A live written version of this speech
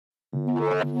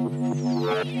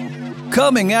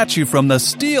Coming at you from the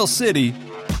Steel City,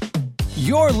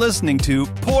 you're listening to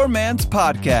Poor Man's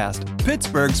Podcast,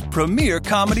 Pittsburgh's premier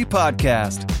comedy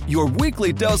podcast. Your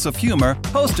weekly dose of humor,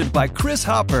 hosted by Chris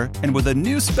Hopper and with a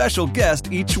new special guest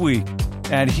each week.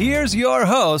 And here's your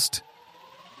host,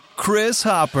 Chris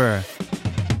Hopper.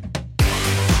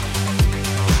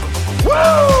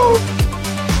 Woo!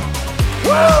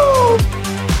 Woo!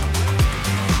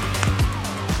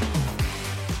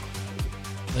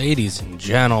 Ladies and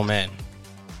gentlemen,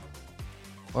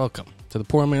 welcome to the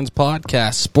Poor Man's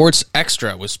Podcast, Sports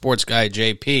Extra with Sports Guy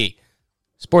JP.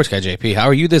 Sports Guy JP, how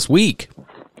are you this week?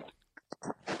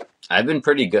 I've been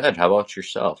pretty good. How about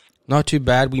yourself? Not too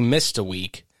bad. We missed a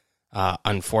week.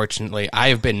 Unfortunately, I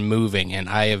have been moving, and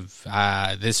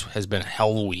this has been a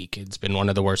hell week. It's been one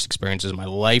of the worst experiences of my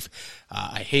life.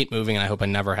 I hate moving, and I hope I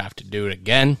never have to do it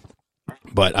again.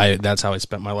 But that's how I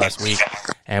spent my last week,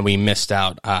 and we missed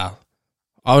out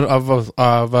of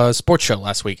a sports show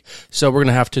last week. So we're going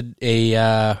to have to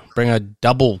bring a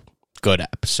double good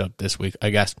episode this week, I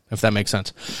guess, if that makes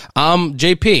sense.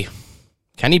 JP,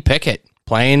 Kenny Pickett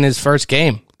playing his first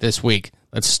game this week.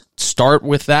 Let's start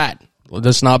with that.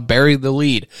 Let's not bury the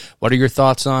lead. What are your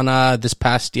thoughts on this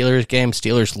past Steelers game?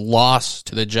 Steelers loss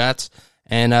to the Jets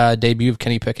and debut of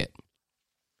Kenny Pickett.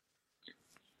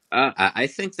 I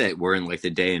think that we're in like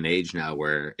the day and age now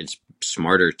where it's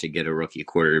smarter to get a rookie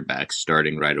quarterback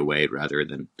starting right away rather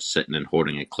than sitting and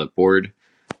holding a clipboard.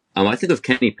 I think of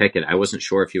Kenny Pickett, I wasn't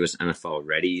sure if he was NFL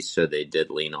ready, so they did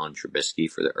lean on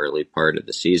Trubisky for the early part of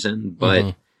the season.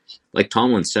 But like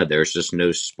Tomlin said, there's just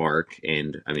no spark.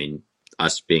 And I mean,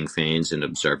 us being fans and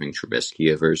observing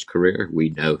Trubisky over his career, we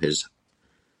know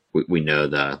we know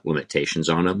the limitations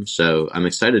on him. So I'm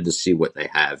excited to see what they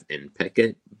have in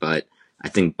Pickett, but I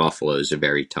think Buffalo is a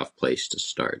very tough place to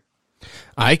start.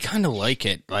 I kind of like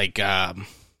it. Like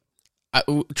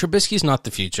Trubisky's not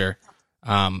the future.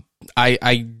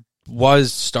 I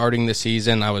was starting the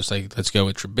season. I was like, let's go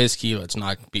with Trubisky. Let's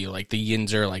not be like the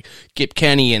Yinzer. Like, get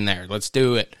Kenny in there. Let's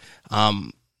do it.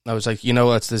 I was like,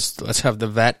 let's have the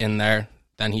vet in there.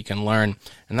 Then he can learn.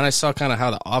 And then I saw kind of how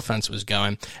the offense was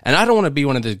going. And I don't want to be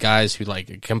one of the guys who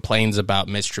like complains about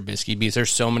Mitch Trubisky because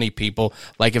there's so many people.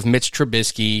 Like if Mitch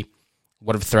Trubisky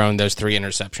would have thrown those 3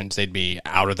 interceptions, they'd be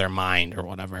out of their mind or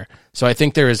whatever. So I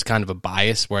think there is kind of a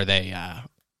bias where they,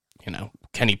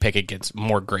 Kenny Pickett gets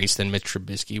more grace than Mitch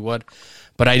Trubisky would.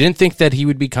 But I didn't think that he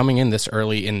would be coming in this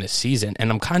early in the season,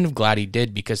 and I'm kind of glad he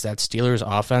did because that Steelers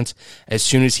offense, as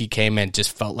soon as he came in,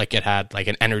 just felt like it had like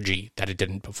an energy that it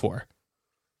didn't before.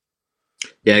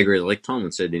 Yeah, I agree. Like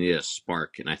Tomlin said, they need a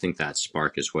spark, and I think that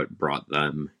spark is what brought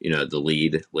them, the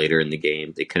lead later in the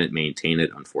game. They couldn't maintain it,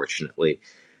 unfortunately.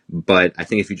 But I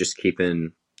think if you just keep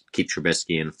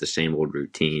Trubisky in with the same old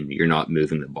routine, you're not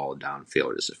moving the ball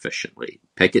downfield as efficiently.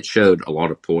 Pickett showed a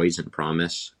lot of poise and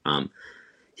promise.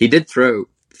 He did throw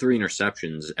 3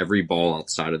 interceptions. Every ball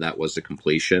outside of that was a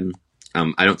completion.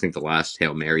 I don't think the last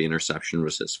Hail Mary interception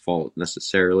was his fault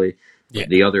necessarily. Yeah.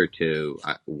 The other 2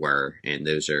 were, and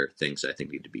those are things I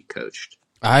think need to be coached.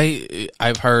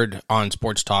 I've heard on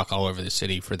sports talk all over the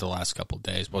city for the last couple of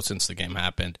days, well, since the game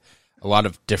happened, a lot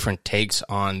of different takes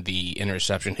on the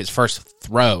interception, his first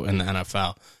throw in the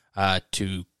NFL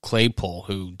to Claypool,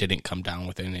 who didn't come down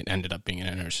with it, and it ended up being an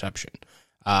interception.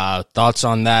 Thoughts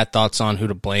on that? Thoughts on who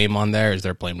to blame on there? Is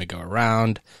there blame to go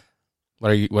around? What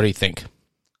do you think?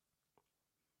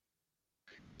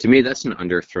 To me, that's an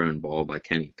underthrown ball by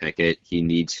Kenny Pickett. He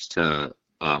needs to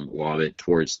lob it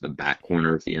towards the back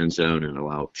corner of the end zone and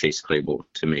allow Chase Claypool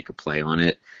to make a play on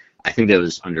it. I think that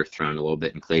was underthrown a little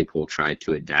bit, and Claypool tried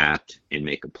to adapt and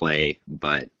make a play,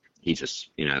 but he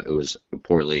just, it was a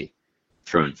poorly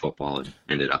thrown football and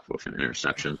ended up with an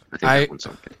interception. I think that one's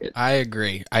on Pickett. I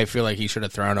agree. I feel like he should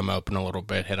have thrown him open a little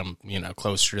bit, hit him,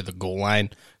 closer to the goal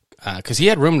line, because he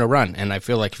had room to run, and I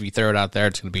feel like if you throw it out there,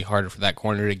 it's going to be harder for that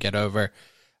corner to get over.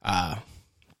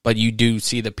 But you do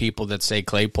see the people that say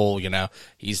Claypool,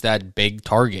 he's that big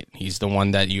target. He's the one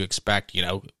that you expect,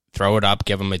 throw it up,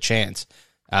 give him a chance.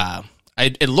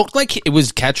 It looked like it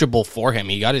was catchable for him.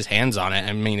 He got his hands on it.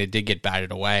 I mean, it did get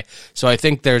batted away. So I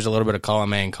think there's a little bit of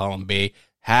column A and column B.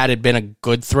 Had it been a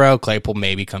good throw, Claypool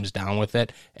maybe comes down with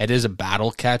it. It is a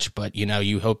battle catch, but,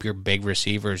 you hope your big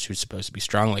receivers who's supposed to be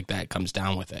strong like that comes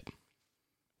down with it.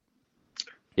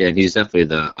 Yeah, he's definitely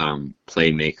the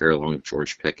playmaker along with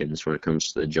George Pickens when it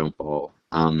comes to the jump ball.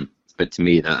 But to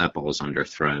me, that ball is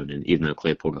underthrown, and even though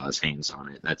Claypool got his hands on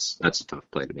it, that's a tough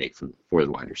play to make for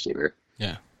the wide receiver.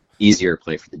 Yeah. Easier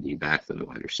play for the D-back than the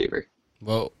wide receiver.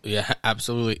 Well, yeah,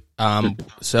 absolutely.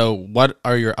 So what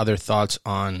are your other thoughts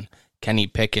on Kenny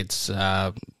Pickett's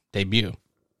debut?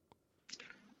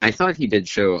 I thought he did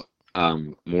show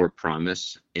more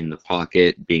promise in the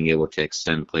pocket, being able to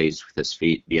extend plays with his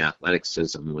feet. The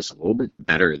athleticism was a little bit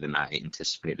better than I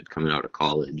anticipated coming out of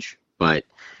college. But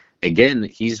again,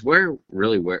 he's where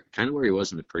kind of where he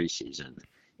was in the preseason.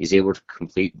 He's able to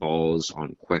complete balls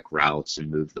on quick routes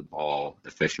and move the ball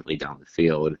efficiently down the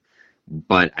field.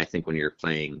 But I think when you're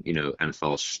playing,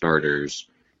 NFL starters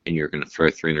and you're going to throw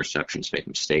 3 interceptions, make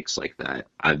mistakes like that,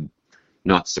 I'm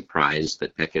not surprised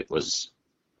that Pickett was,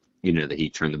 that he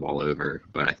turned the ball over.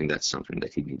 But I think that's something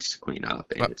that he needs to clean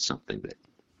up, and it's something that,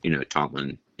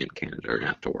 Tomlin in Canada are going to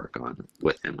have to work on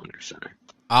with him under center.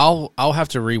 I'll have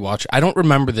to rewatch. I don't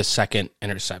remember the second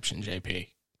interception, JP.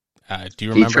 Do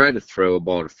you remember? He tried to throw a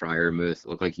ball to Freiermuth. It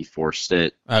looked like he forced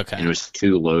it. Okay. And it was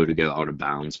too low to go out of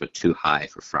bounds, but too high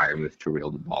for Freiermuth to reel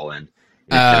the ball in.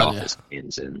 And it hit off his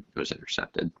hands and it was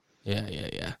intercepted.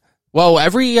 Yeah. Well,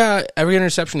 every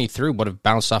interception he threw would have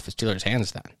bounced off his Steelers'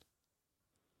 hands then.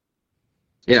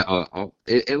 Yeah,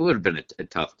 it would have been a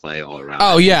tough play all around.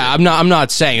 Oh yeah, I'm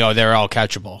not saying they're all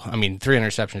catchable. I mean, 3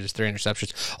 interceptions is 3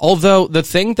 interceptions. Although the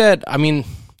thing that I'm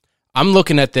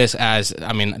looking at this as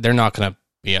they're not going to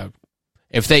be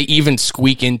if they even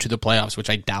squeak into the playoffs, which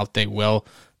I doubt they will.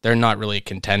 They're not really a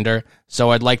contender, so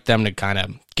I'd like them to kind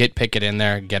of get Pickett in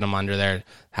there, get him under there,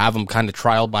 have him kind of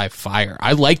trial by fire.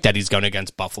 I like that he's going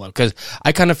against Buffalo because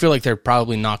I kind of feel like they're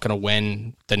probably not going to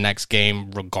win the next game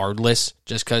regardless,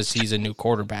 just because he's a new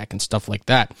quarterback and stuff like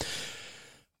that.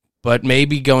 But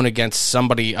maybe going against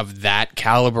somebody of that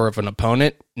caliber of an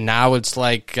opponent, now it's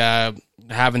like having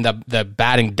the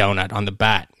batting donut on the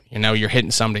bat. You're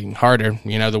hitting something harder.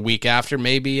 The week after,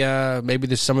 maybe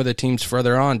there's some of the teams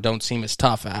further on don't seem as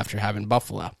tough after having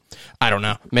Buffalo. I don't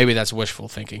know. Maybe that's wishful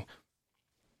thinking.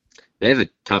 They have a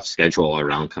tough schedule all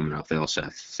around coming up. They also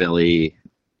have Philly,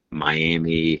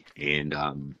 Miami,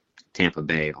 and Tampa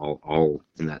Bay all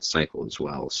in that cycle as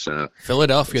well. So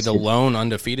Philadelphia, the lone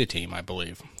undefeated team, I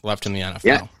believe, left in the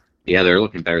NFL. Yeah, they're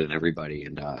looking better than everybody.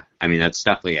 And, that's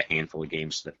definitely a handful of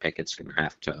games that Pickett's going to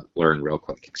have to learn real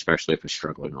quick, especially if a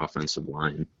struggling offensive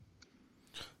line.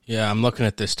 Yeah, I'm looking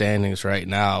at the standings right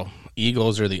now.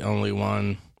 Eagles are the only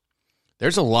one.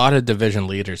 There's a lot of division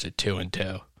leaders at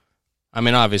 2-2.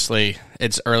 Obviously,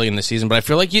 it's early in the season, but I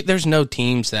feel like there's no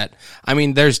teams that –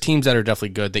 there's teams that are definitely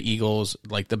good. The Eagles,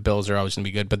 like the Bills, are always going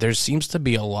to be good, but there seems to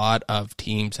be a lot of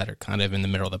teams that are kind of in the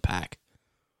middle of the pack.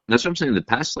 That's what I'm saying. The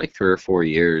past 3 or 4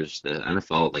 years, the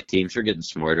NFL, teams are getting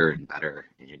smarter and better,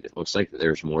 and it looks like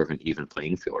there's more of an even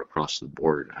playing field across the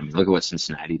board. Look at what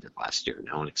Cincinnati did last year.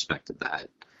 No one expected that,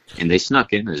 and they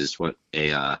snuck in as what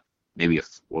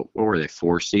were they,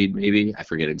 4 seed maybe? I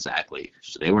forget exactly.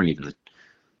 So they weren't even the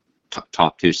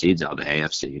top 2 seeds out of the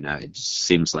AFC. It just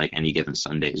seems like any given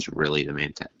Sunday is really the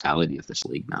mentality of this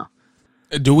league now.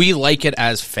 Do we like it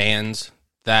as fans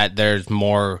that there's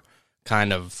more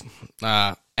kind of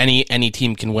any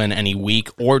team can win any week,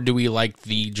 or do we like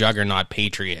the juggernaut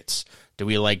Patriots? Do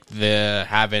we like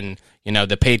having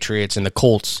the Patriots and the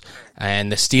Colts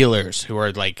and the Steelers, who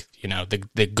are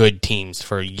the good teams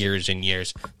for years and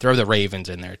years? Throw the Ravens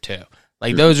in there too.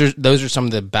 Those are some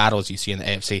of the battles you see in the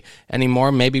AFC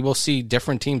anymore. Maybe we'll see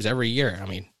different teams every year.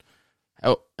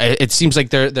 It seems like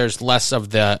there's less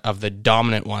of the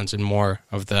dominant ones and more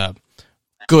of the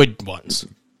good ones.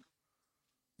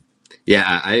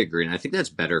 Yeah, I agree, and I think that's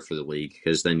better for the league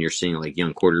because then you're seeing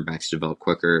young quarterbacks develop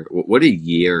quicker. What a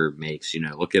year makes,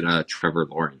 look at Trevor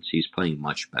Lawrence. He's playing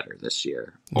much better this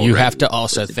year already. You have to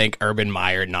also think Urban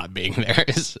Meyer not being there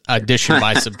is addition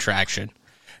by subtraction.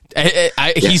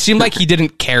 He seemed like he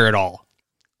didn't care at all.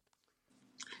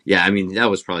 Yeah, that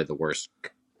was probably the worst.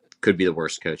 Could be the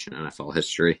worst coach in NFL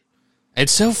history.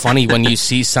 It's so funny when you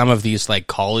see some of these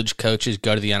college coaches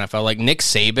go to the NFL. Like Nick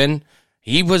Saban,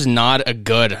 he was not a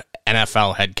good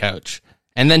NFL head coach.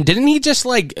 And then didn't he just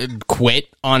quit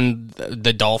on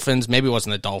the Dolphins? Maybe it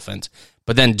wasn't the Dolphins,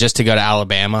 but then just to go to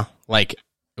Alabama.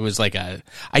 It was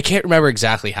I can't remember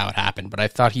exactly how it happened, but I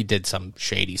thought he did some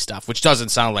shady stuff, which doesn't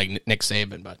sound like Nick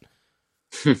Saban, but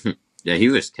yeah, he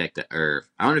was kicked, or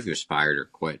I don't know if he was fired or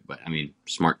quit, but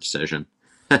smart decision.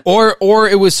 or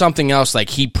it was something else.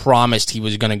 He promised he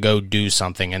was going to go do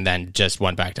something and then just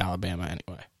went back to Alabama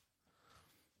anyway.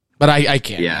 But I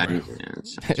can't. Yeah,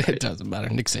 it doesn't matter.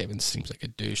 Nick Saban seems like a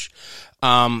douche.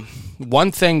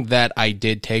 One thing that I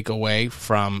did take away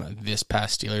from this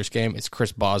past Steelers game is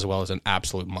Chris Boswell is an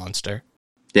absolute monster.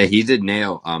 Yeah, he did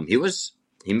nail. He missed.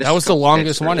 That was the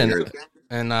longest one in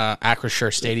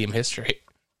Acrisure Stadium history.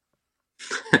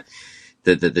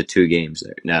 the 2 games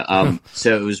there. No,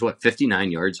 so it was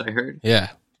 59 yards I heard. Yeah.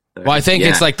 Well, I think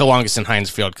it's the longest in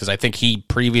Heinz Field because I think he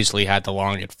previously had the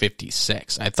long at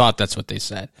 56. I thought that's what they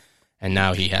said. and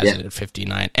now he has it at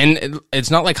 59. And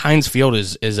it's not like Heinz Field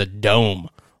is a dome.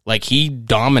 Like, he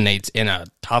dominates in a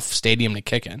tough stadium to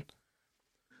kick in.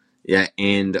 Yeah,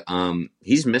 and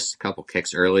he's missed a couple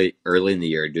kicks early in the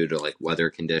year due to like weather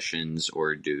conditions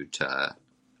or due to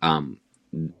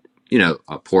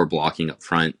a poor blocking up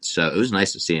front. So it was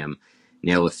nice to see him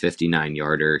nail a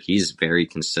 59-yarder. He's very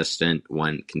consistent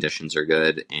when conditions are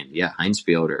good. And yeah, Heinz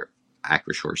Field or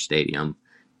Acrisure Stadium,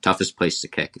 toughest place to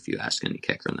kick if you ask any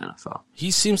kicker in the NFL.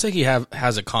 He seems like he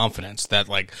has a confidence that,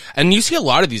 like, and you see a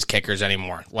lot of these kickers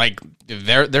anymore. Like,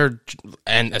 they're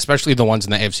and especially the ones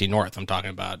in the AFC North. I'm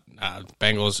talking about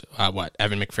Bengals.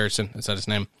 Evan McPherson, is that his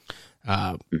name?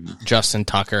 Justin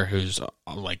Tucker, who's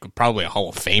like probably a Hall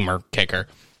of Famer kicker.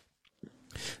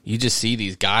 You just see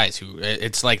these guys who,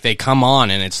 it's like they come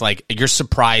on and it's like you're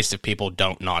surprised if people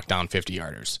don't knock down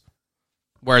 50-yarders.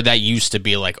 Where that used to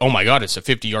be like, oh my God, it's a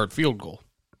 50-yard field goal.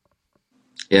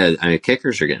 Yeah, I mean,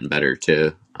 kickers are getting better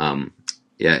too. And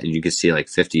you can see like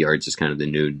 50 yards is kind of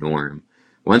the new norm.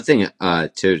 One thing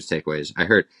too to take away is I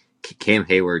heard Cam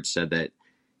Hayward said that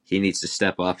he needs to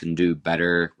step up and do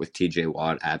better with TJ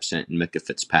Watt absent, and Micah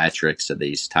Fitzpatrick said that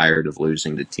he's tired of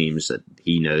losing to teams that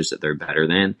he knows that they're better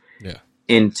than. Yeah.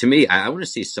 And to me, I want to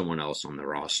see someone else on the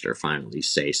roster finally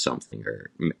say something or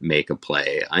make a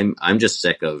play. I'm just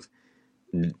sick of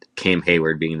Cam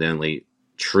Hayward being the only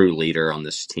true leader on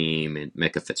this team, and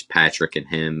Micah Fitzpatrick and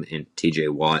him and TJ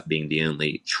Watt being the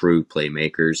only true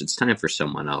playmakers. It's time for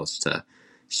someone else to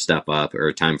step up,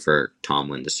 or time for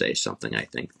Tomlin to say something. I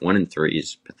think 1-3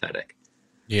 is pathetic.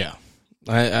 Yeah.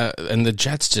 And the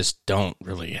Jets just don't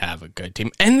really have a good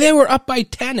team. And they were up by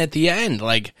 10 at the end.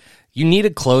 Like, you need to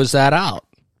close that out.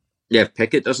 Yeah, if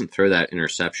Pickett doesn't throw that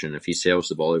interception, if he sails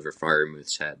the ball over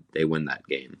Freiermuth's head, they win that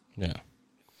game. Yeah.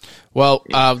 Well,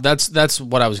 that's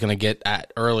what I was going to get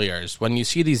at earlier, is when you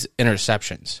see these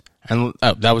interceptions, and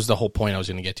that was the whole point I was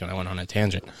going to get to, and I went on a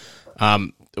tangent.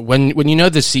 When you know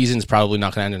the season's probably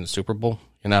not going to end in the Super Bowl,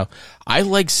 I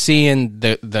like seeing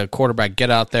the quarterback get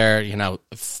out there,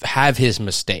 have his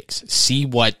mistakes, see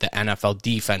what the NFL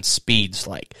defense speed's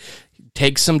like,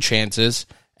 take some chances,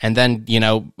 and then,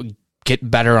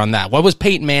 get better on that. What was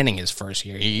Peyton Manning his first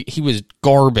year? He was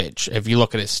garbage if you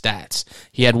look at his stats.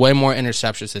 He had way more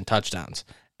interceptions than touchdowns.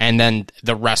 And then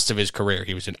the rest of his career,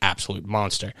 he was an absolute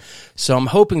monster. So I'm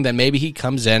hoping that maybe he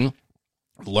comes in,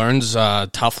 learns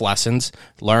tough lessons,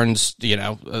 learns,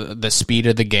 the speed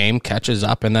of the game, catches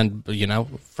up, and then,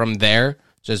 from there,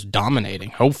 just dominating,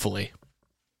 hopefully.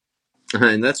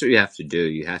 And that's what you have to do.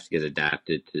 You have to get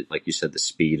adapted to, like you said, the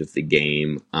speed of the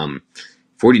game.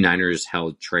 49ers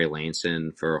held Trey Lance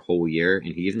in for a whole year,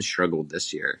 and he even struggled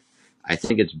this year. I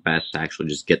think it's best to actually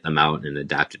just get them out and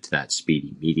adapt it to that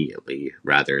speed immediately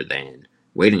rather than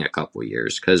waiting a couple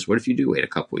years. Because what if you do wait a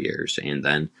couple years and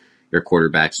then your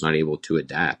quarterback's not able to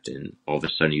adapt, and all of a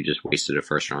sudden you just wasted a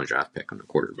first-round draft pick on a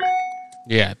quarterback?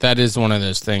 Yeah, that is one of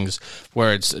those things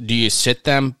where it's, do you sit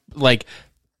them? Like,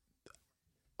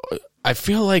 I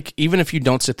feel like even if you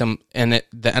don't sit them, and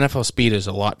the NFL speed is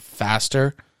a lot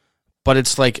faster, but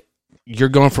it's like you're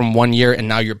going from 1 year and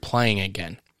now you're playing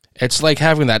again. It's like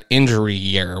having that injury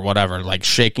year or whatever, like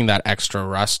shaking that extra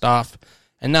rust off.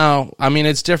 And now, I mean,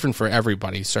 it's different for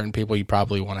everybody. Certain people you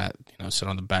probably want to, sit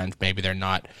on the bench. Maybe they're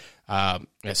not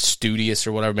as studious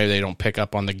or whatever. Maybe they don't pick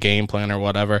up on the game plan or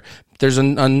whatever. There's a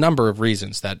number of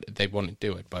reasons that they wouldn't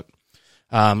do it, but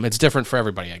it's different for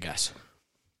everybody, I guess.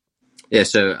 Yeah,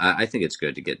 so I think it's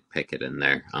good to get Pickett in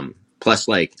there. Plus,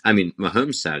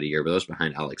 Mahomes had a year, but that was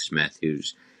behind Alex Smith,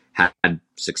 who's had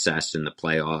success in the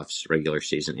playoffs, regular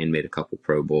season, and made a couple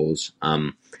Pro Bowls.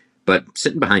 But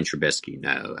sitting behind Trubisky,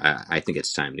 no. I think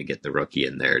it's time to get the rookie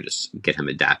in there, just get him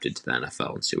adapted to the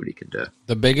NFL and see what he can do.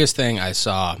 The biggest thing I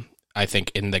saw, I think,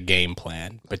 in the game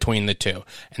plan between the two,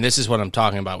 and this is what I'm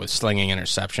talking about with slinging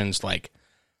interceptions, like,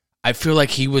 I feel like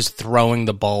he was throwing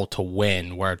the ball to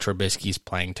win, where Trubisky's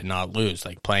playing to not lose,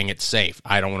 like playing it safe.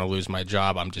 I don't want to lose my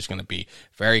job. I'm just going to be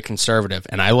very conservative.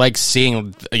 And I like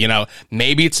seeing,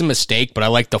 maybe it's a mistake, but I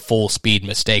like the full speed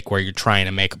mistake where you're trying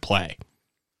to make a play.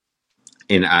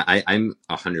 And I'm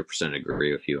 100%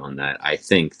 agree with you on that. I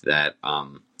think that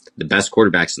the best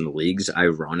quarterbacks in the leagues,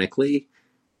 ironically,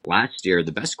 last year,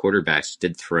 the best quarterbacks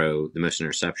did throw the most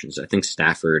interceptions. I think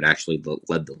Stafford actually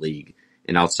led the league.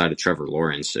 And outside of Trevor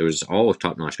Lawrence, it was all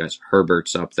top-notch guys.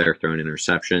 Herbert's up there throwing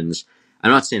interceptions.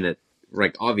 I'm not saying that,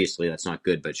 obviously that's not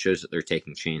good, but it shows that they're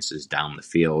taking chances down the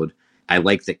field. I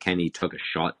like that Kenny took a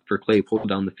shot for Claypool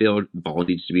down the field. The ball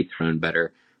needs to be thrown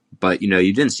better. But, you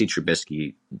didn't see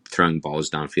Trubisky throwing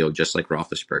balls downfield just like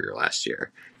Roethlisberger last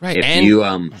year. Right. If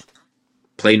you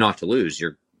play not to lose,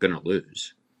 you're going to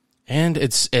lose. And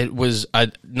it was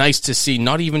nice to see,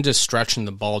 not even just stretching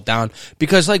the ball down,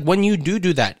 because like when you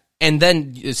do that, and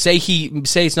then say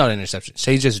it's not an interception,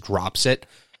 say he just drops it,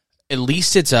 at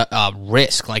least it's a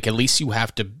risk. Like at least you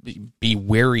have to be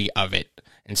wary of it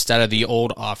instead of the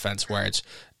old offense where it's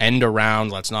end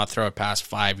around, let's not throw it past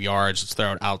 5 yards, let's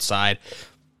throw it outside.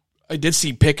 I did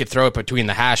see Pickett throw it between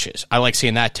the hashes. I like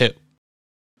seeing that too.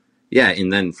 Yeah,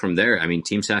 and then from there, I mean,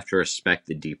 teams have to respect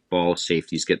the deep ball.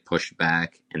 Safeties get pushed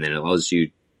back, and then it allows you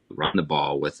to run the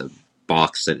ball with a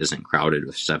box that isn't crowded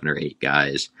with 7 or 8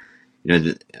 guys. You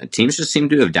know, the teams just seem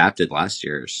to have adapted last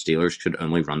year. Steelers could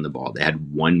only run the ball. They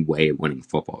had one way of winning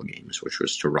football games, which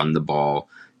was to run the ball,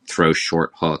 throw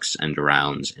short hooks, end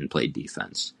arounds, and play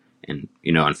defense. And,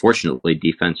 you know, unfortunately,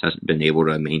 defense hasn't been able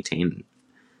to maintain,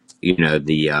 you know,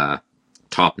 the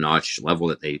top-notch level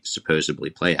that they supposedly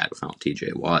play at without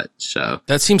TJ Watt. So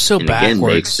that seems so backwards. Again,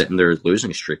 they sit in their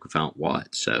losing streak without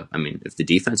Watt. So, I mean, if the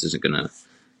defense isn't going to,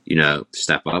 you know,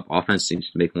 step up, offense seems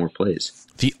to make more plays.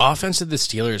 The offense that the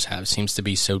Steelers have seems to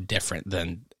be so different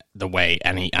than the way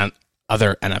any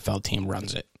other NFL team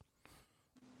runs it.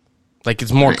 Like,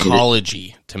 it's more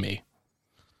college-y to me.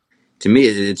 To me,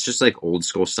 it's just like old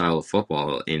school style of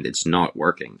football, and it's not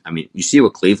working. I mean, you see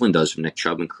what Cleveland does with Nick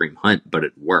Chubb and Kareem Hunt, but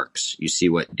it works. You see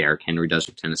what Derrick Henry does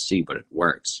with Tennessee, but it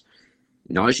works.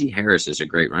 Najee Harris is a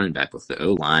great running back with the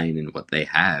O-line and what they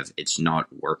have. It's not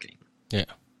working. Yeah.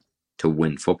 To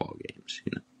win football games,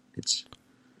 you know, it's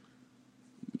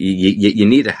you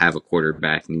need to have a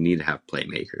quarterback and you need to have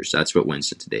playmakers. That's what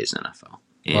wins in today's NFL.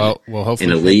 And well, hopefully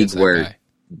in a league where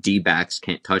D-backs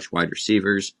can't touch wide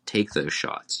receivers, take those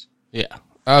shots. Yeah.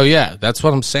 Oh, yeah. That's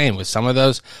what I'm saying. With some of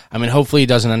those, I mean, hopefully it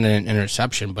doesn't end in an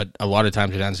interception, but a lot of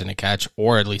times it ends in a catch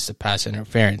or at least a pass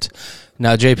interference.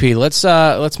 Now, JP,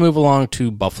 let's move along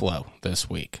to Buffalo this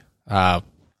week. I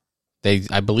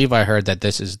believe I heard that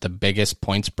this is the biggest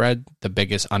point spread, the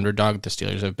biggest underdog the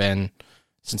Steelers have been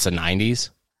since the 90s.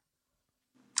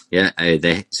 Yeah,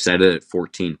 they set it at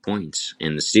 14 points,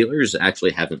 and the Steelers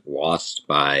actually haven't lost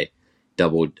by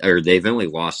they've only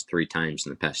lost 3 times in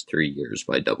the past 3 years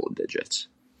by double digits.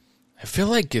 I feel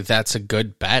like that's a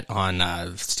good bet on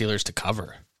Steelers to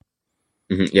cover.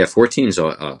 Mm-hmm. Yeah, 14 is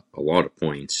a lot of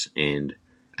points, and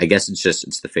I guess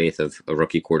it's the faith of a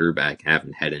rookie quarterback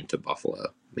having head into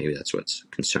Buffalo. Maybe that's what's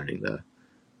concerning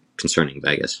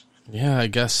Vegas. Yeah, I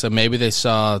guess so. Maybe they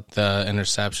saw the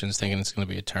interceptions thinking it's going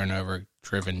to be a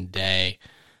turnover-driven day.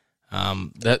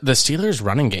 The Steelers'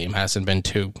 running game hasn't been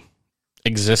too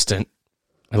existent,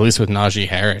 at least with Najee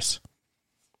Harris.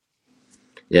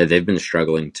 Yeah, they've been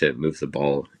struggling to move the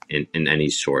ball in any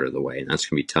sort of the way, and that's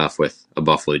going to be tough with a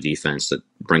Buffalo defense that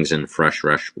brings in fresh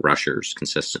rushers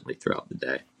consistently throughout the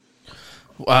day.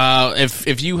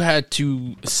 If you had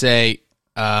to say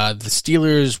the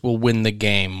Steelers will win the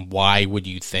game, why would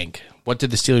you think? What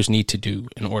did the Steelers need to do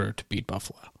in order to beat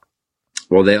Buffalo?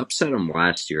 Well, they upset them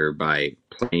last year by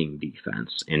playing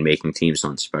defense and making teams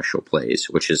on special plays,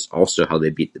 which is also how they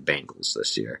beat the Bengals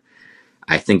this year.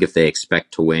 I think if they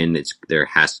expect to win, there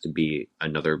has to be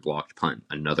another blocked punt,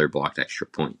 another blocked extra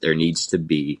point. There needs to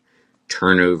be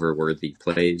turnover-worthy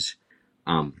plays.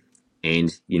 And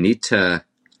you need to,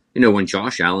 when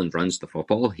Josh Allen runs the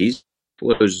football, he's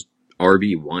Buffalo's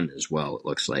RB1 as well, it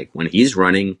looks like. When he's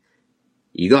running,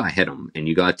 you got to hit him, and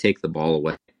you got to take the ball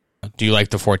away. Do you like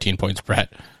the 14-point spread?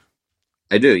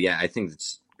 I do, yeah. I think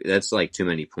that's like too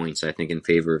many points, I think, in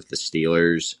favor of the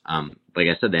Steelers. Like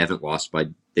I said,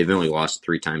 they've only lost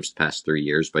 3 times the past 3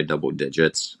 years by double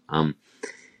digits. And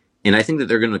I think that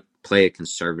they're going to play a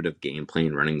conservative game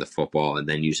plan running the football and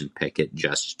then using Pickett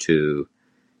just to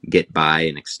get by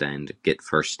and extend, get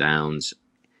first downs.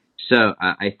 So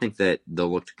I think that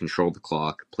they'll look to control the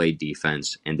clock, play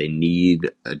defense, and they need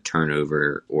a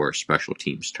turnover or special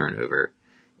teams turnover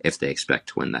if they expect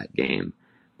to win that game.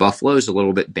 Buffalo's a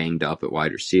little bit banged up at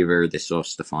wide receiver. They still have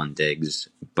Stephon Diggs,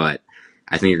 but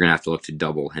I think you're going to have to look to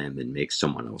double him and make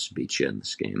someone else beat you in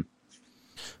this game.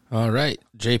 All right.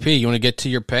 JP, you want to get to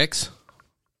your picks?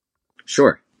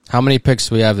 Sure. How many picks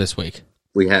do we have this week?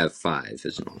 We have 5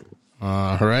 as normal.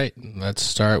 All right. Let's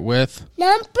start with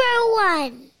number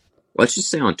 1. Let's just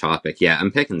stay on topic. Yeah,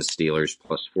 I'm picking the Steelers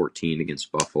plus 14 against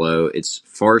Buffalo. It's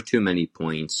far too many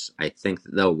points. I think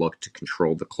that they'll look to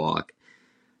control the clock.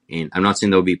 And I'm not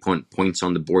saying there'll be points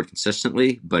on the board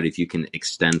consistently, but if you can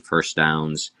extend first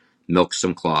downs, milk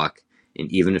some clock, and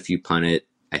even if you punt it,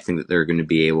 I think that they're going to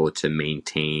be able to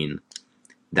maintain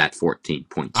that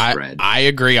 14-point spread. I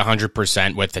agree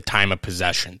 100% with the time of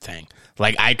possession thing.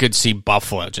 Like, I could see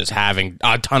Buffalo just having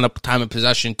a ton of time of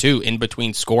possession, too, in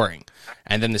between scoring.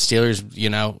 And then the Steelers,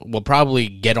 will probably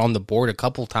get on the board a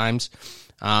couple times.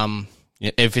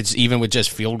 If it's even with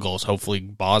just field goals, hopefully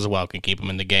Boswell can keep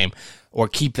them in the game or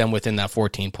keep them within that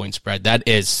 14-point spread.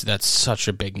 That's such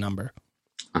a big number.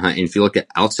 And if you look at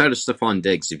outside of Stephon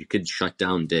Diggs, if you could shut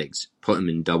down Diggs, put him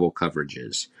in double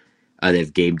coverages, they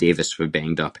have Gabe Davis with a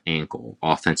banged up ankle.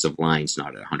 Offensive line's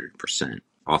not at 100%.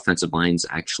 Offensive line's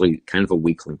actually kind of a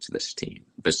weak link to this team,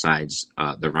 besides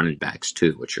the running backs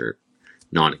too, which are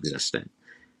non-existent.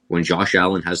 When Josh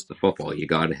Allen has the football, you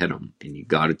got to hit him, and you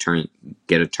got to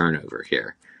get a turnover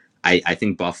here. I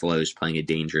think Buffalo is playing a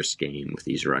dangerous game with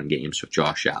these run games with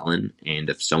Josh Allen, and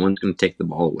if someone's going to take the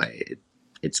ball away,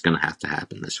 it's going to have to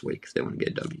happen this week if they want to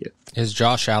get a W. Is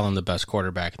Josh Allen the best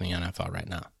quarterback in the NFL right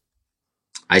now?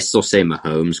 I still say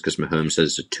Mahomes because Mahomes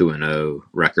has a 2-0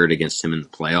 record against him in the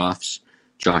playoffs.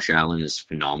 Josh Allen is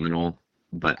phenomenal,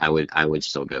 but I would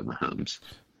still go Mahomes.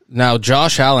 Now,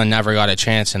 Josh Allen never got a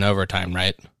chance in overtime,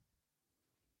 right?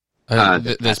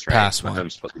 This past one.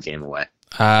 Mahomes put the game away.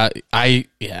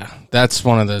 That's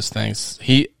one of those things.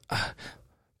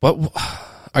 What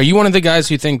are you one of the guys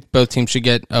who think both teams should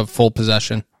get a full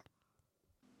possession?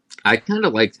 I kind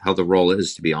of like how the role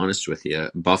is, to be honest with you.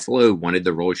 Buffalo wanted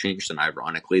the role changed, and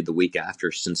ironically, the week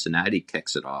after, Cincinnati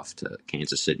kicks it off to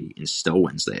Kansas City and still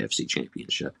wins the AFC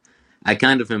Championship. I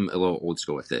kind of am a little old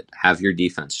school with it. Have your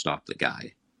defense stop the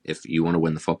guy. If you want to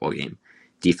win the football game,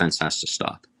 defense has to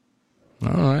stop.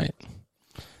 All right.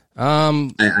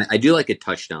 I do like a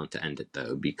touchdown to end it,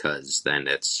 though, because then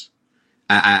it's...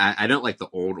 I don't like the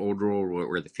old rule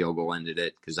where the field goal ended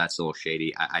it, because that's a little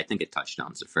shady. I think a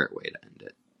touchdown's a fair way to end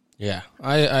it. Yeah,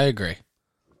 I agree.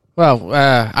 Well,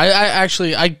 I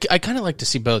kind of like to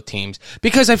see both teams,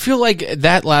 because I feel like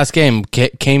that last game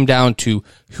came down to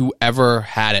whoever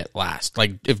had it last.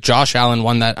 Like, if Josh Allen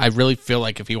won that, I really feel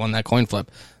like if he won that coin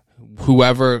flip,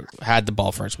 whoever had the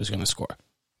ball first was going to score.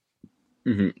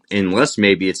 Mm-hmm. Unless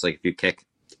maybe it's like if you kick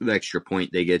the extra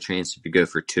point, they get a chance. If you go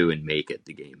for 2 and make it,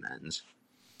 the game ends.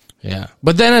 Yeah,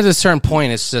 but then at a certain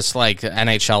point, it's just like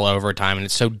NHL overtime, and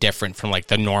it's so different from like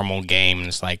the normal game. And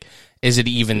it's like, is it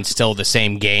even still the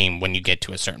same game when you get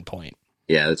to a certain point?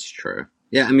 Yeah, that's true.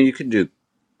 Yeah, I mean, you could do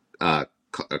a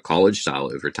college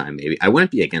style overtime, maybe. I wouldn't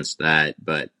be against that,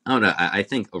 but I don't know. I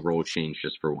think a role change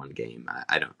just for one game,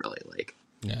 I don't really like.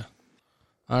 Yeah.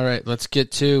 All right, let's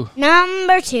get to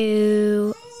number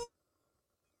 2.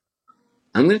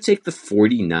 I'm going to take the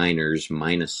 49ers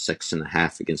minus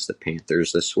 6.5 against the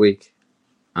Panthers this week.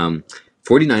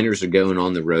 49ers are going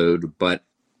on the road, but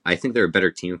I think they're a better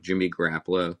team with Jimmy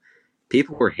Garoppolo.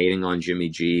 People were hating on Jimmy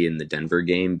G in the Denver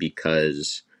game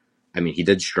because, I mean, he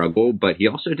did struggle, but he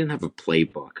also didn't have a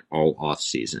playbook all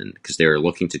offseason because they were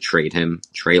looking to trade him.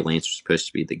 Trey Lance was supposed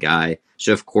to be the guy,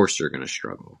 so of course they're going to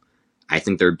struggle. I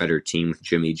think they're a better team with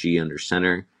Jimmy G under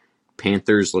center.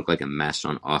 Panthers look like a mess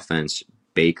on offense.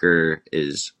 Baker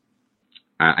is,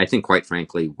 I think, quite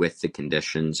frankly, with the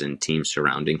conditions and team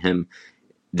surrounding him,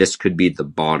 this could be the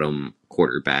bottom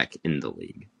quarterback in the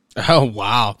league. Oh,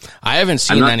 wow. I haven't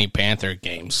seen any Panther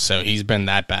games, so he's been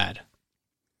that bad.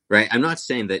 Right. I'm not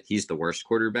saying that he's the worst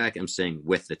quarterback. I'm saying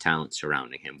with the talent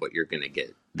surrounding him, what you're going to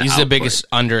get. He's the biggest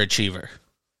underachiever.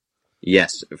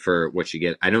 Yes, for what you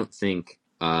get. I don't think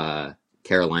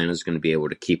Carolina's going to be able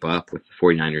to keep up with the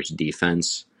 49ers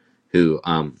defense, who...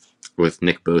 with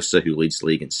Nick Bosa, who leads the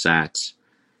league in sacks.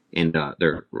 And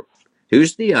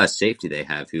who's the safety they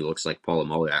have who looks like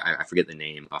Polamalu? I forget the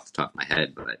name off the top of my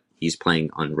head, but he's playing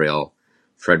unreal.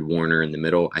 Fred Warner in the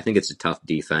middle. I think it's a tough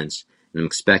defense. And I'm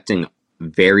expecting a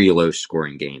very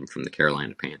low-scoring game from the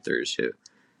Carolina Panthers, who,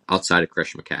 outside of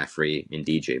Christian McCaffrey and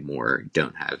DJ Moore,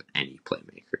 don't have any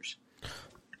playmakers.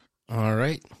 All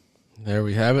right. There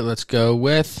we have it. Let's go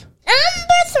with...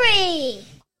 number 3.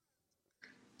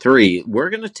 3.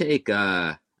 We're gonna take.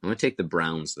 I'm gonna take the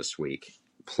Browns this week,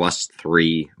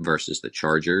 +3 versus the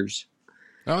Chargers.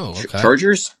 Oh, okay.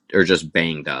 Chargers are just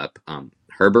banged up.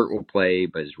 Herbert will play,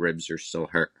 but his ribs are still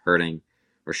hurting.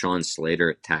 Rashawn Slater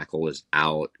at tackle is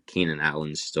out. Keenan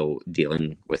Allen's still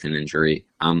dealing with an injury.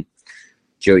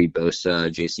 Joey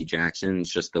Bosa, J.C. Jackson.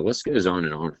 Just the list goes on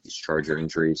and on with these Charger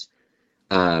injuries.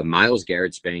 Myles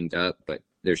Garrett's banged up, but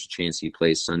there's a chance he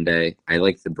plays Sunday. I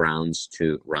like the Browns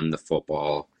to run the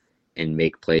football and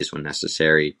make plays when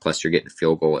necessary. Plus, you're getting a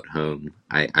field goal at home.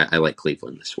 I like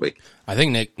Cleveland this week. I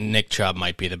think Nick Chubb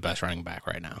might be the best running back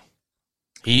right now.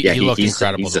 He looked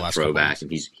incredible. He's the a last throwback,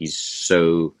 and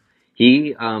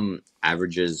he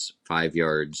averages 5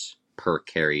 yards per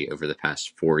carry over the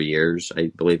past 4 years.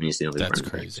 I believe he's the only running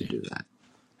back to do that.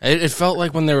 It felt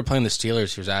like when they were playing the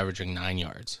Steelers, he was averaging 9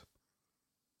 yards.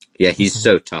 Yeah, he's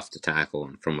so tough to tackle,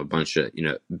 and from a bunch of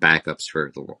backups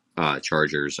for the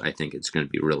Chargers, I think it's going to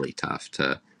be really tough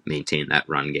to maintain that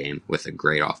run game with a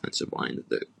great offensive line that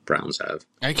the Browns have.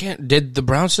 Did the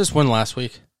Browns just win last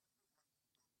week?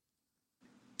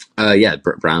 Yeah,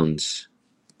 Browns.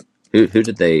 Who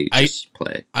did they just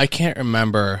play? I can't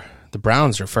remember. The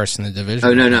Browns are first in the division.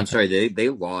 Oh, no, I'm sorry. They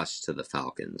lost to the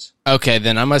Falcons. Okay,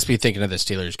 then I must be thinking of the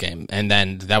Steelers game. And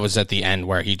then that was at the end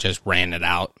where he just ran it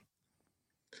out.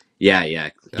 Yeah.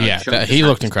 He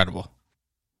looked incredible.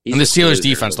 And the Steelers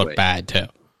defense looked bad, too.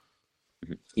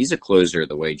 He's a closer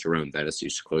the way Jerome Bettis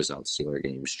used to close out Steeler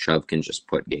games. Chubb can just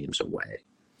put games away.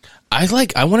 I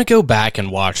want to go back and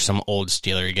watch some old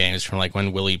Steeler games from like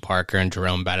when Willie Parker and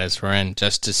Jerome Bettis were in,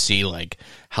 just to see like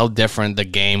how different the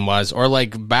game was, or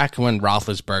like back when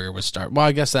Roethlisberger was start. Well,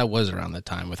 I guess that was around the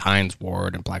time with Hines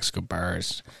Ward and Plaxico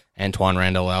Burress, Antoine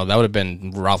Randall. That would have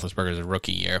been Roethlisberger's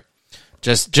rookie year.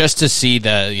 Just to see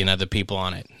the people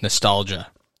on it,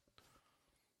 nostalgia.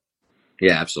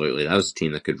 Yeah, absolutely. That was a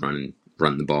team that could run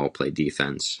the ball, play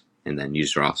defense, and then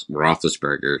use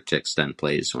Roethlisberger to extend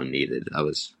plays when needed. That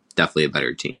was definitely a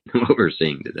better team than what we're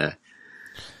seeing today.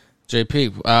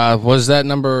 JP, was that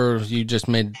number you just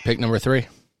made pick number 3?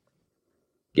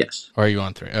 Yes. Or are you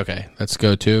on 3? Okay, let's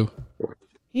go to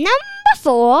Number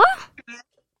 4.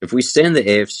 If we stay in the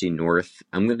AFC North,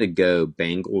 I'm going to go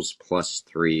Bengals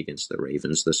 +3 against the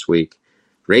Ravens this week.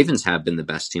 Ravens have been the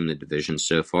best team in the division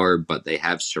so far, but they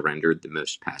have surrendered the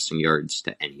most passing yards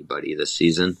to anybody this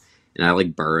season. And I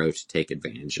like Burrow to take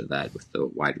advantage of that with the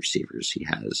wide receivers he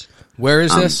has. Where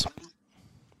is this?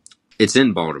 It's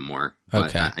in Baltimore,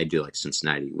 but Okay. I do like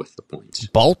Cincinnati with the points.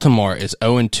 Baltimore is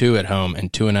 0-2 at home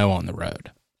and 2-0 on the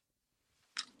road.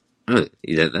 Oh,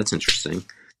 yeah, that's interesting.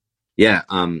 Yeah,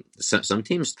 some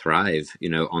teams thrive,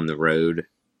 on the road,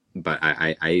 but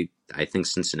I think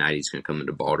Cincinnati's going to come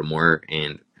into Baltimore,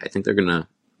 and I think they're going to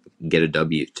get a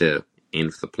W too.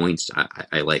 And for the points,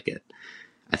 I like it.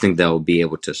 I think they'll be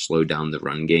able to slow down the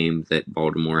run game that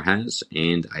Baltimore has,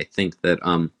 and I think that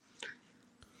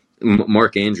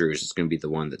Mark Andrews is going to be the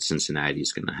one that Cincinnati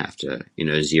is going to have to,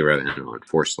 zero in on,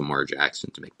 force Lamar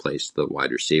Jackson to make plays to the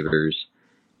wide receivers.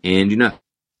 And,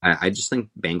 I just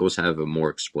think Bengals have a more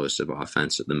explosive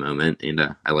offense at the moment, and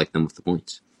I like them with the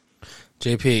points.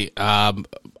 JP,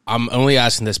 I'm only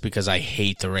asking this because I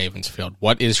hate the Ravens field.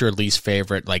 What is your least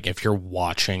favorite, like, if you're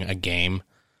watching a game?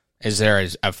 Is there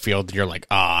a field that you're like,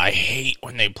 I hate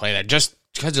when they play that, just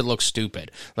because it looks stupid?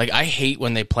 Like, I hate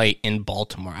when they play in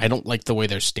Baltimore. I don't like the way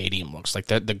their stadium looks. Like,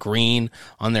 the green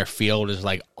on their field is,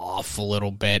 like, off a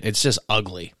little bit. It's just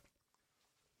ugly.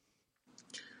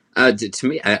 To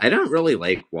me, I don't really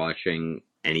like watching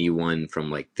anyone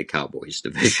from, like, the Cowboys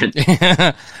division.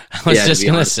 I was just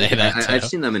going to say that, too. I've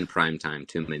seen them in prime time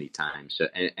too many times, so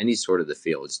any sort of the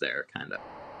fields there kind of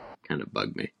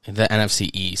bug me. The NFC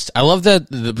East. I love that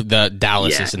the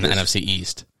Dallas is in the NFC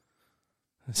East.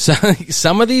 So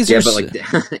some of these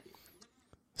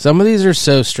some of these are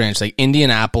so strange. Like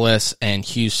Indianapolis and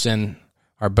Houston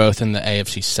are both in the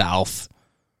AFC South.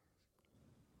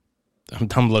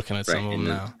 I'm looking at some of them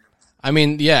now. I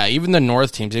mean, yeah, even the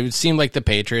North teams. It would seem like the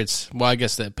Patriots. Well, I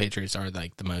guess the Patriots are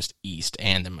like the most East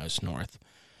and the most North.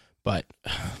 But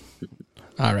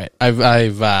all right,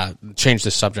 I've changed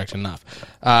the subject enough.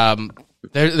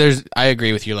 There's I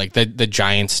agree with you. Like the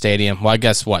Giants stadium. Well, I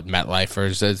guess what, MetLife, or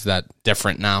is that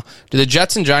different now? Do the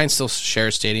Jets and Giants still share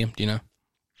a stadium? Do you know?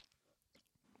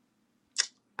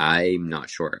 I'm not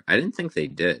sure. I didn't think they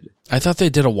did. I thought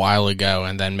they did a while ago,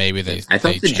 and then maybe they. I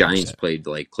thought they the changed Giants it. played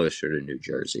like closer to New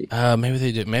Jersey. Maybe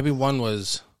they did. Maybe one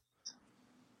was.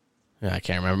 Yeah, I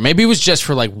can't remember. Maybe it was just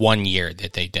for like 1 year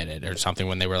that they did it or something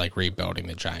when they were like rebuilding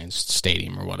the Giants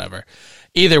stadium or whatever.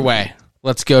 Either way,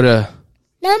 let's go to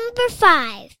Number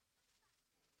 5.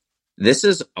 This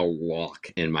is a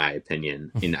lock, in my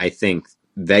opinion, and I think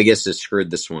Vegas has screwed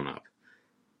this one up.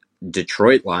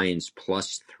 Detroit Lions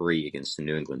 +3 against the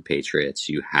New England Patriots,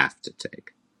 you have to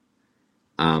take.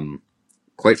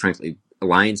 Quite frankly,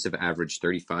 Lions have averaged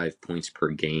 35 points per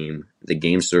game. The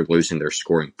games they're losing, they're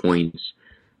scoring points.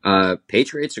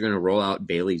 Patriots are going to roll out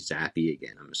Bailey Zappi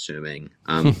again, I'm assuming,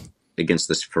 against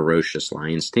this ferocious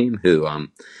Lions team who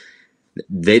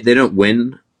they don't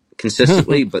win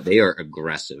consistently, but they are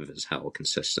aggressive as hell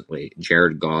consistently.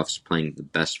 Jared Goff's playing the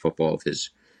best football of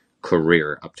his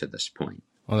career up to this point.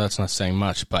 Well, that's not saying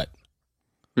much, but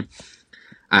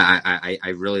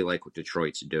I really like what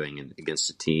Detroit's doing against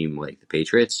a team like the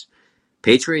Patriots.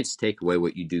 Patriots take away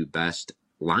what you do best.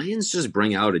 Lions just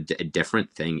bring out a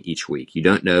different thing each week. You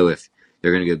don't know if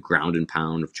they're going to go ground and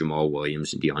pound with Jamal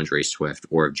Williams and DeAndre Swift,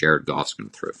 or if Jared Goff's going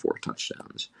to throw 4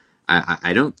 touchdowns.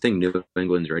 I don't think New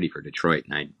England's ready for Detroit,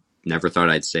 and I never thought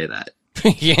I'd say that.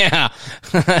 yeah.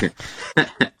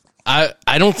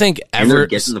 I don't think ever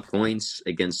getting the points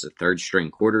against a third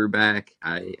string quarterback.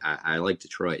 I like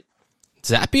Detroit.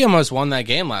 Zappe almost won that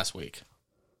game last week.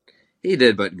 He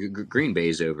did, but Green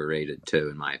Bay's overrated too,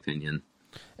 in my opinion.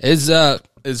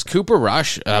 Is Cooper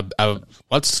Rush?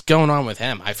 What's going on with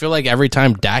him? I feel like every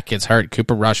time Dak gets hurt,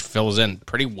 Cooper Rush fills in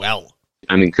pretty well.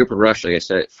 I mean, Cooper Rush, like I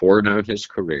said, 4-0 in his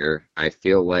career. I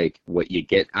feel like what you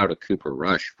get out of Cooper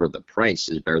Rush for the price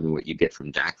is better than what you get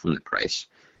from Dak from the price.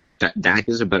 Dak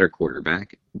is a better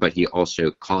quarterback, but he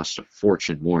also costs a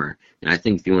fortune more. And I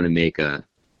think if you want to make a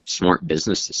smart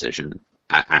business decision,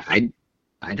 I'd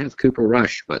have Cooper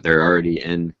Rush, but they're already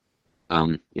in,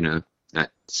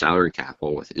 that salary cap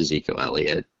hole with Ezekiel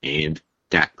Elliott and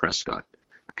Dak Prescott.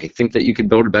 I think that you could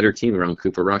build a better team around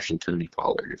Cooper Rush and Tony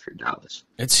Pollard if you're Dallas.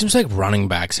 It seems like running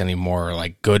backs anymore are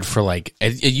like good for like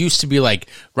it used to be like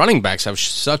running backs have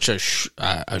such a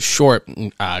short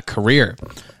career.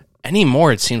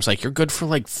 Anymore, it seems like you're good for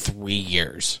like 3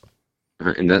 years.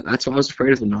 And that's why I was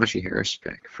afraid of the Najee Harris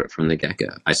pick from the get-go.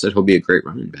 I said he'll be a great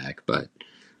running back, but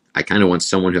I kind of want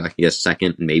someone who I can get a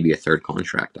second and maybe a third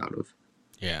contract out of.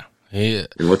 Yeah. And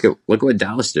look at what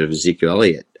Dallas did with Ezekiel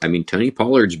Elliott. I mean, Tony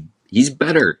Pollard's he's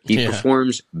better. He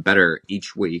performs better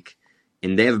each week,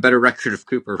 and they have a better record of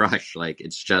Cooper Rush. Like,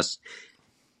 it's just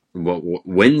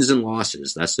wins and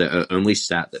losses. That's the only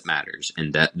stat that matters,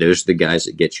 and those are the guys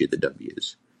that get you the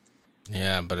W's.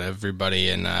 Yeah, but everybody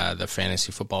in the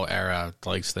fantasy football era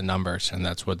likes the numbers, and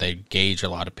that's what they gauge a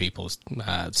lot of people's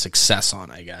success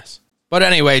on, I guess. But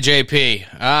anyway,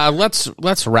 JP,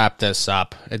 let's wrap this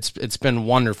up. It's been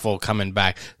wonderful coming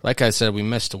back. Like I said, we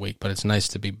missed a week, but it's nice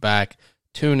to be back.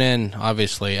 Tune in,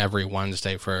 obviously, every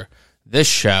Wednesday for this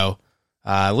show.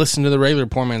 Listen to the regular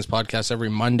Poor Man's Podcast every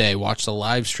Monday. Watch the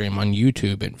live stream on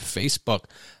YouTube and Facebook.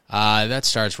 That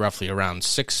starts roughly around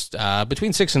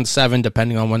between 6 and 7,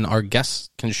 depending on when our guests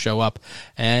can show up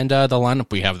and the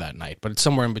lineup we have that night. But it's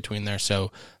somewhere in between there.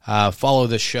 So follow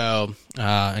the show,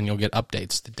 and you'll get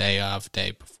updates the day of,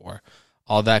 day before,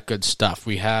 all that good stuff.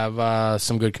 We have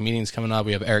some good comedians coming up.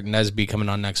 We have Eric Nesby coming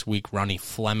on next week, Ronnie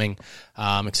Fleming.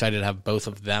 I'm excited to have both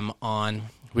of them on.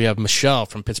 We have Michelle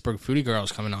from Pittsburgh Foodie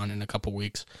Girls coming on in a couple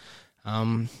weeks.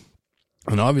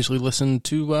 And obviously listen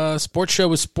to Sports Show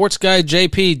with Sports Guy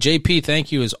JP. JP,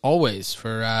 thank you as always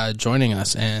for joining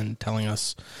us and telling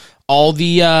us all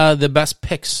the best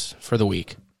picks for the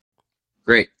week.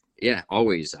 Great. Yeah,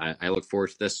 always. I look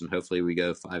forward to this, and hopefully we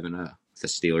go 5-0 with a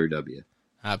Steeler W.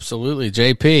 Absolutely,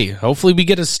 JP. Hopefully we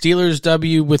get a Steelers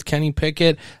W with Kenny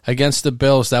Pickett against the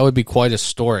Bills. That would be quite a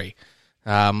story.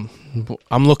 I'm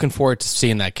looking forward to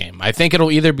seeing that game. I think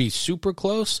it'll either be super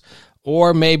close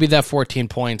or maybe that 14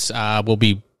 points will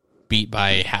be beat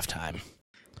by halftime.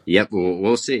 Yep,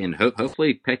 we'll see. And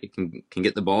hopefully Pickett can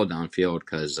get the ball downfield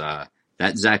because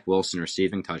that Zach Wilson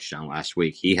receiving touchdown last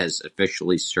week, he has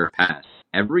officially surpassed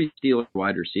every Steelers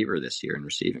wide receiver this year in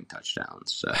receiving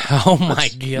touchdowns. So oh, my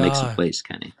God. Make some plays,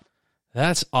 Kenny.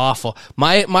 That's awful.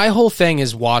 My whole thing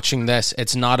is watching this.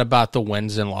 It's not about the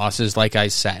wins and losses. Like I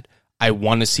said, I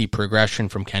want to see progression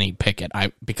from Kenny Pickett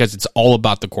because it's all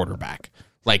about the quarterback.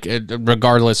 Like,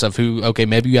 regardless of who, okay,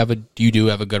 maybe you do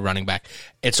have a good running back.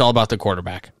 It's all about the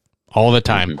quarterback all the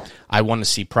time. Mm-hmm. I want to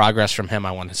see progress from him.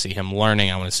 I want to see him learning.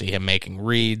 I want to see him making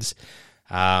reads.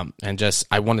 And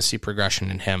I want to see progression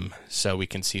in him so we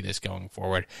can see this going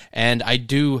forward. And I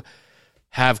do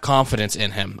have confidence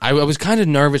in him. I was kind of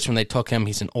nervous when they took him.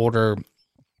 He's an older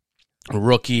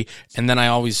rookie. And then I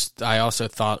also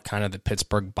thought kind of the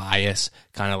Pittsburgh bias,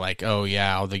 kind of like, oh,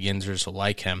 yeah, all the Yinzers will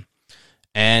like him.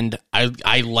 And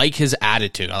I like his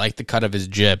attitude. I like the cut of his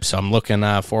jib. So I'm looking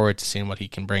forward to seeing what he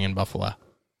can bring in Buffalo.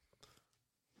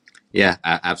 Yeah,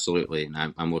 absolutely.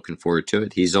 And I'm looking forward to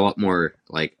it. He's a lot more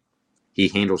like he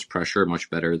handles pressure much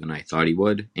better than I thought he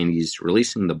would. And he's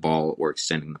releasing the ball or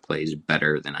extending the plays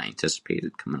better than I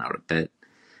anticipated coming out of Pitt.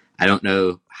 I don't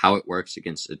know how it works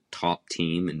against a top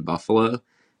team in Buffalo,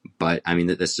 but I mean,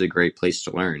 this is a great place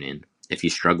to learn. And if he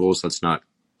struggles, let's not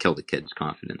kill the kid's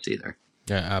confidence either.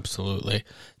 Yeah, absolutely.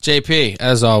 JP,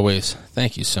 as always,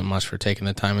 thank you so much for taking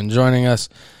the time and joining us.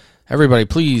 Everybody,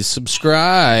 please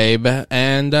subscribe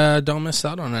and don't miss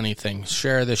out on anything.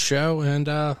 Share the show and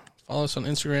follow us on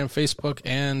Instagram, Facebook,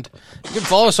 and you can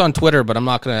follow us on Twitter, but I'm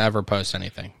not going to ever post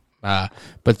anything. But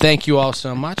thank you all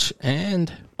so much.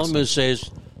 And all I'm going to say is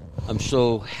I'm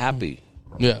so happy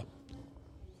that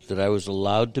I was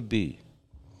allowed to be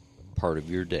part of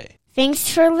your day. Thanks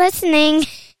for listening.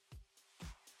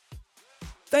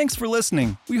 Thanks for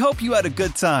listening. We hope you had a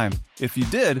good time. If you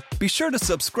did, be sure to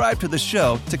subscribe to the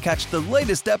show to catch the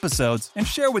latest episodes and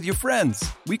share with your friends.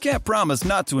 We can't promise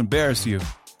not to embarrass you.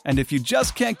 And if you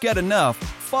just can't get enough,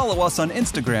 follow us on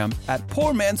Instagram at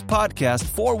Poor Man's Podcast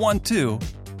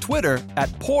 412, Twitter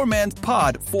at Poor Man's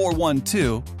Pod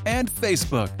 412, and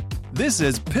Facebook. This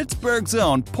is Pittsburgh's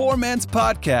own Poor Man's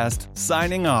Podcast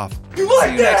signing off. See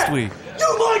you next week.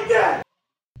 You like that?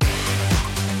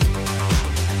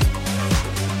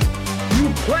 You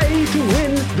play to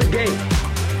win the game.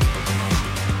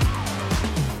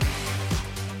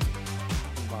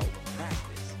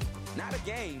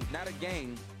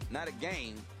 Not a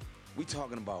game. We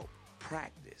talking about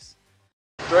practice.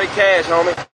 Straight cash,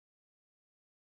 homie.